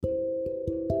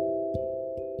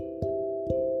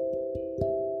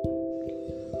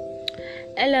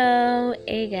Hello,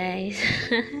 hey guys.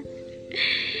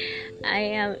 I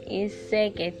am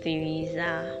Iseke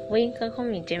Teresa. But you can call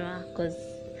me Gemma because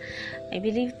I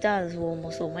believe that's what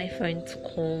most of my friends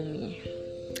call me.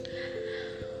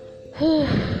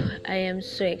 I am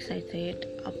so excited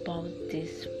about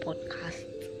this podcast.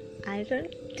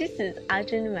 This is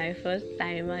actually my first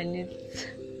time and it's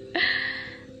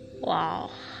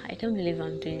wow, I can't believe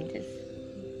I'm doing this.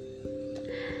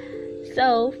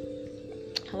 So,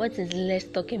 what is Let's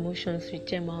Talk Emotions with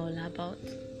Gemma all about?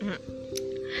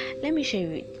 Let me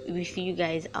share with you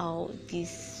guys how the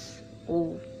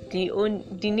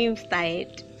name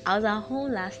started. I was at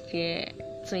home last year,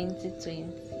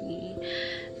 2020,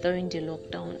 during the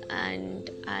lockdown, and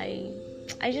I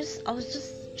was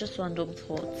just random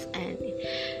thoughts, and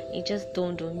it just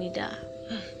dawned on me that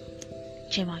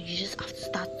Gemma, you just have to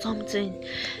start something,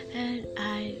 and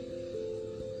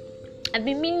I've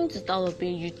been meaning to start up a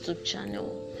YouTube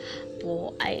channel,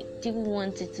 but I didn't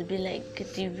want it to be like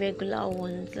the regular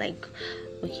ones, like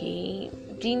the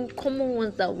common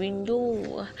ones that we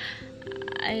know.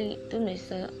 I told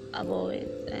myself about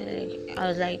it. I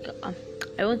was like,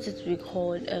 I want it to be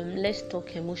called Let's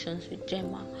Talk Emotions with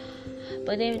Gemma.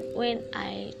 But then when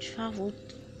I traveled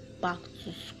back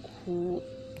to school,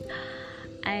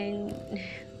 and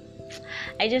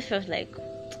I just felt like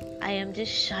I am this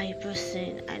shy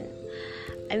person and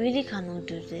I really cannot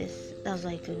do this. That's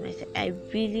why I told myself, I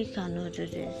really cannot do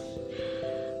this.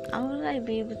 How will I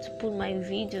be able to put my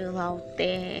videos out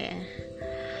there?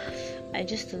 I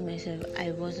just told myself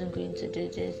I wasn't going to do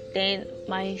this. Then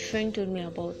my friend told me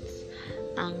about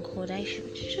Anchor. I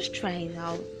should just try it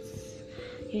out.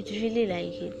 You'd really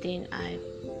like it. Then I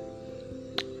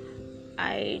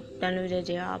downloaded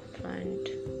the app, and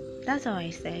that's how I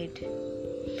started.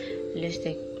 Let's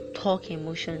talk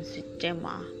emotions with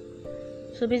Gemma.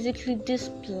 So basically, this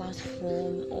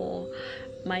platform or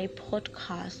my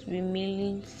podcast will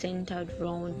mainly centered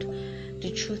around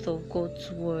the truth of God's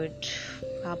word,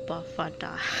 Abba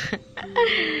Father.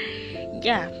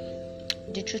 Yeah,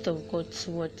 the truth of God's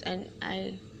word, and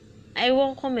I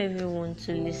welcome everyone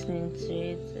to listening to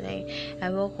it. Like, I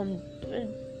welcome.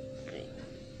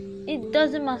 It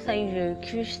doesn't matter if you're a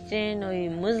Christian or a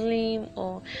Muslim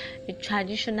or a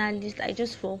traditionalist. I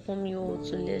just welcome you all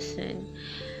to listen.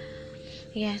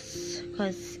 Yes,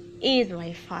 because he is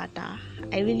my father.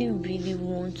 I really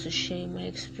want to share my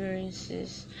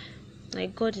experiences.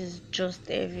 Like, God is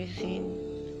just everything.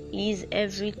 He is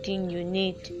everything you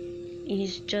need. He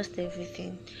is just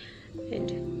everything.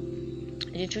 And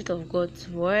the truth of God's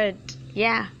word.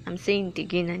 Yeah, I'm saying it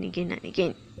again and again and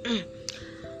again.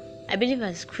 I believe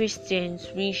as Christians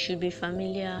we should be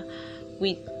familiar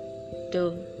with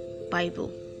the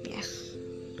Bible. Yes.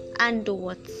 And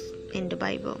what's in the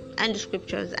Bible, and the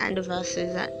scriptures, and the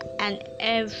verses, and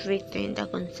everything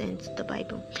that concerns the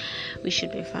Bible. We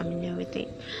should be familiar with it.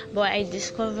 But I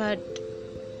discovered,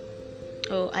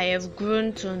 I have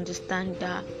grown to understand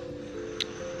that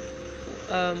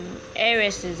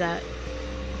heresies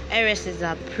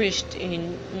are preached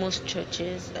in most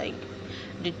churches, like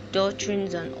the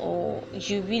doctrines and all.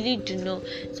 You really do know.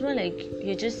 It's more like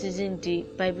you're just using the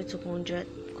Bible to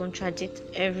contradict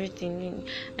everything,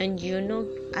 and you're not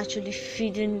actually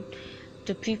feeding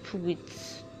the people with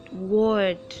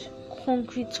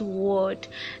concrete word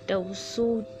that will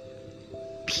so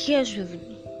pierce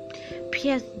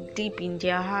deep in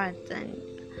their hearts. And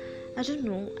I don't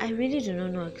know, I really do not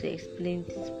know how to explain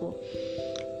this, but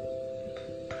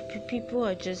people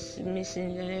are just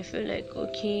missing, and I feel like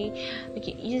okay,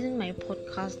 using my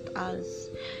podcast as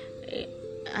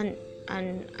an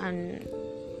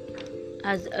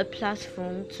as a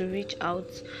platform to reach out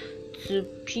to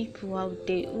people out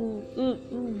there who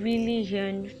really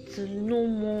yearn to know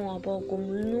more about God,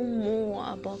 know more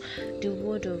about the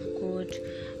word of God.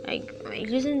 Like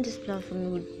using this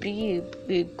platform would be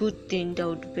a good thing that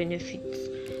would benefit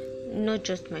not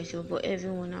just myself but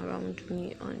everyone around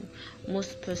me, and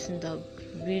most persons that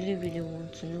really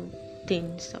want to know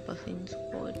things about things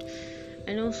of God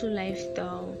and also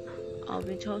lifestyle. I'll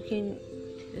be talking.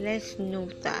 Let's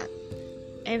note that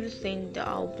everything that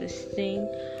I'll be saying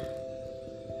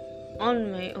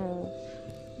on my own,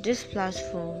 this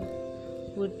platform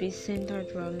would be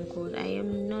centered around God. I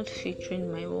am not featuring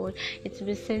my word. It will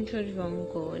be centered around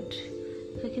God.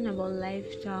 Talking about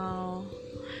lifestyle,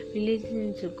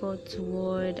 relating to God's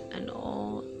word and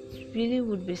all. It really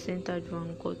would be centered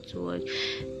around God's word.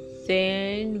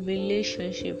 Then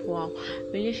relationship. Wow.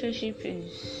 Relationship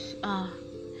is a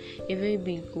very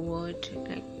big word.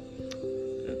 Like,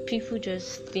 people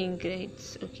just think that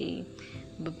it's okay,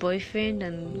 boyfriend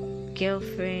and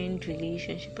girlfriend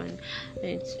relationship, and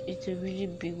it's a really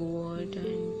big word.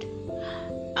 And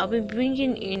I'll be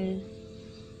bringing in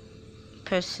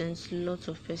persons, lots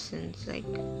of persons, like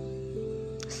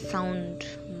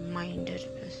sound-minded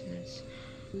persons.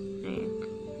 Like,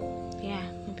 yeah,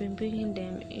 I've been bringing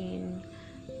them in.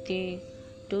 They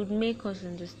would make us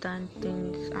understand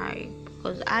things.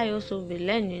 Because I also be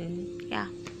learning. Yeah,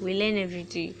 we learn every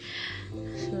day.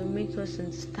 So make us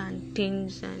understand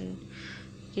things and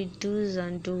the do's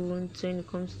and don'ts when it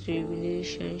comes to a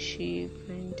relationship,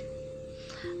 and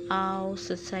how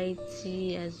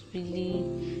society has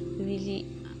really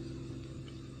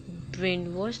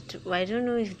brainwashed. I don't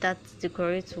know if that's the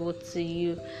correct word to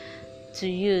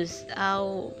use.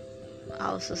 How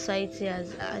society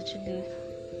has actually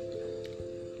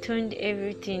turned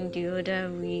everything the other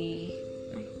way.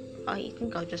 I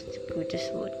think I'll just stick with this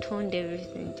word. Turned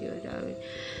everything the other way,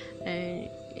 and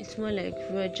it's more like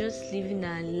we're just living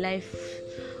our life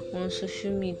on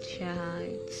social media.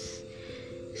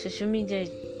 Social media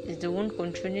is the one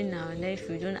controlling our life.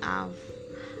 We don't have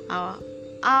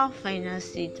our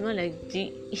finances. It's more like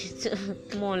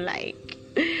it's more like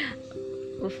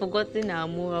we've forgotten our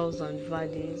morals and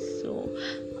values. So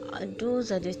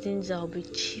those are the things I'll be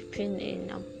chipping in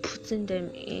and putting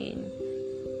them in.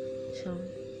 So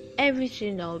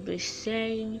everything I'll be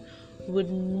saying would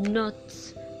not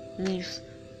leave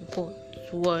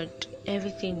God's word.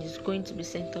 Everything is going to be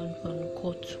centered on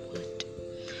God's word.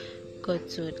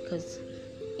 God's word, because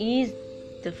He is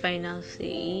the final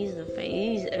say. He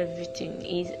is everything.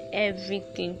 He is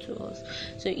everything to us.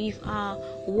 So if our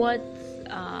words,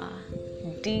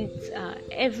 deeds,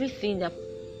 everything that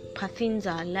pertains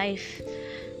our life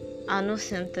are not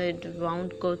centered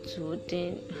around God's word,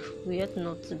 then we ought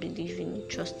not to believe in it.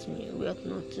 Trust me, we ought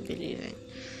not to believe in it,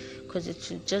 because it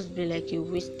should just be like a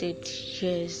wasted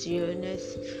years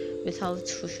without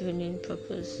fulfilling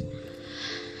purpose.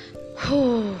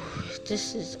 Oh,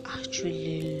 this is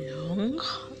actually long.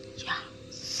 Yeah,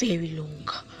 very long.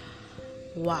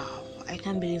 Wow, I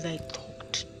can't believe I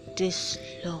talked this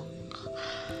long.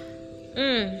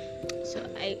 So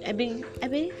I believe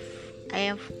I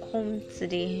have come to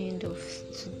the end of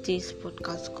today's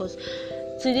podcast, because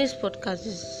today's podcast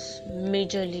is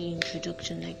mainly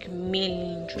introduction. And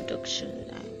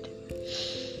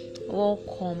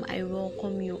welcome. I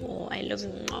welcome you all. I love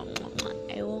you.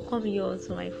 I welcome you all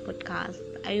to my podcast.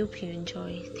 I hope you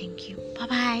enjoy. Thank you. Bye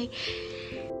bye.